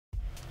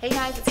Hey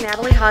guys, it's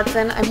Natalie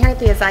Hodson. I'm here at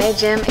the Ezia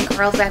gym in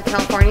Carlsbad,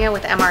 California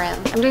with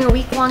MRM. I'm doing a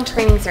week-long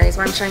training series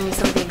where I'm showing you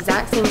some of the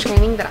exact same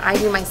training that I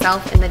do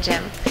myself in the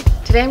gym.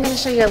 Today I'm going to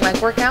show you a leg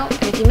workout,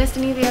 and if you missed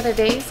any of the other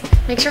days,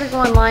 make sure to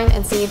go online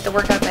and see the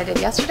workouts I did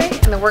yesterday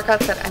and the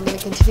workouts that I'm going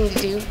to continue to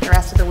do the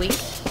rest of the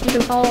week. You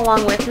can follow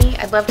along with me.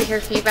 I'd love to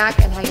hear feedback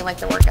and how you like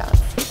the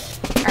workouts.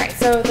 Alright,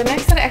 so the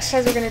next set of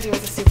exercises we're going to do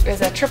is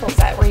a triple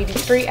set where you do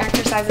 3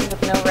 exercises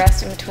with no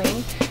rest in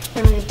between.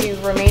 We're going to do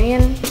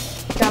Romanian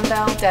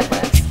dumbbell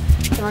deadlifts.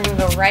 Then we're going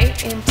to go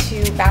right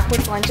into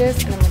backwards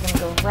lunges, and then we're going to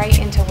go right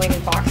into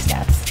weighted box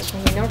steps. There's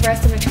going to be no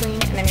rest in between,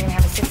 and then you're going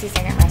to have a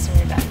 60-second rest when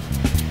you're done.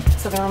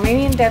 So the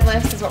Romanian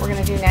deadlifts is what we're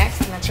going to do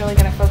next, and that's really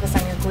going to focus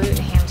on your glute and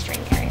hamstring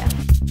area.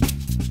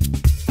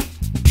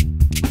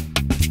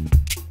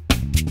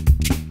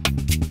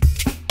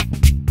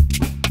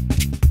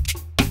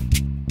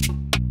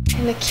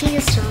 And the key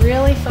is to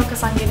really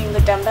focus on getting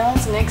the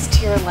dumbbells next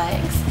to your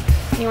legs.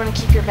 You want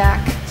to keep your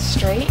back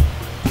straight.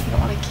 You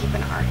don't want to keep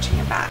an arch in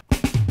your back.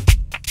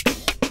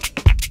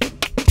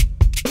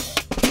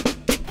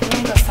 And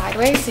then go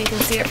sideways so you can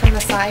see it from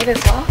the side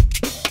as well.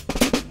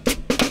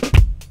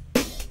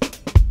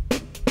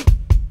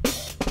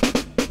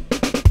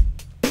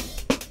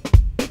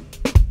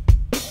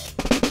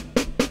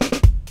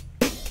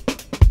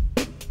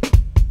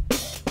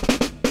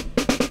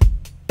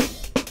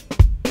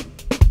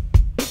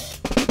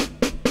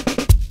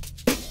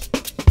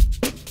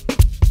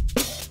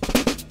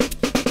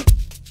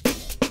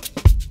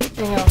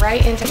 And go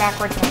right into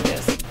backwards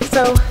lunges.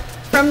 So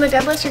from the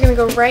deadlifts, you're going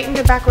to go right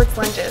into backwards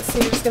lunges. So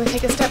you're just going to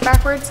take a step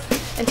backwards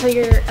until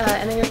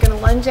and then you're going to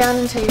lunge down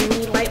until your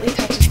knee lightly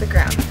touches the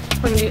ground.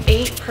 We're going to do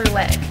 8 per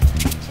leg.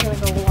 So you're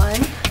going to go 1,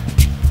 2,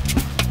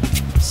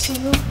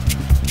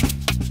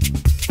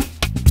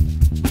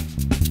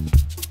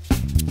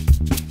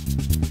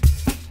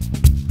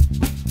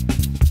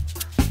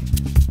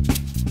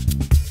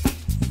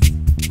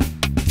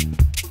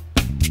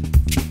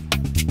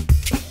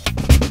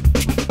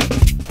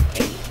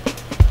 8.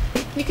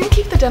 You can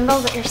keep the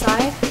dumbbells at your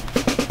side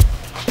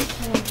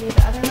and then do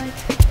the other leg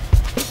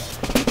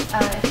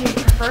if you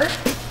prefer.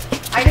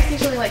 I just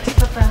usually like to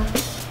put them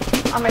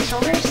on my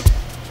shoulders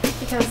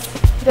because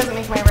it doesn't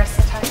make my wrists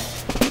so tight.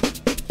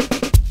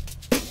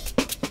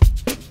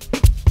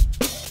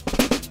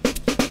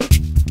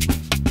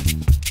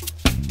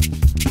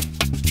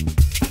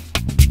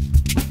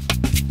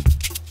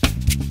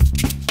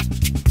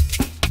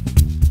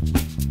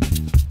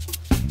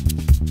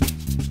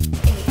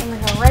 And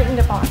then go right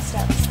into box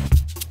steps.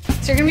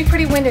 So you're going to be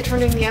pretty winded from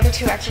doing the other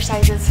 2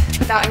 exercises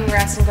without any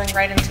rest and going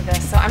right into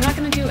this. So I'm not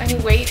going to do any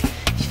weight.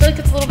 If you feel like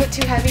it's a little bit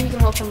too heavy, you can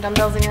hold some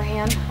dumbbells in your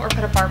hand or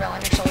put a barbell on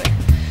your shoulder.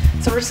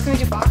 So we're just going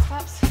to do box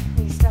claps.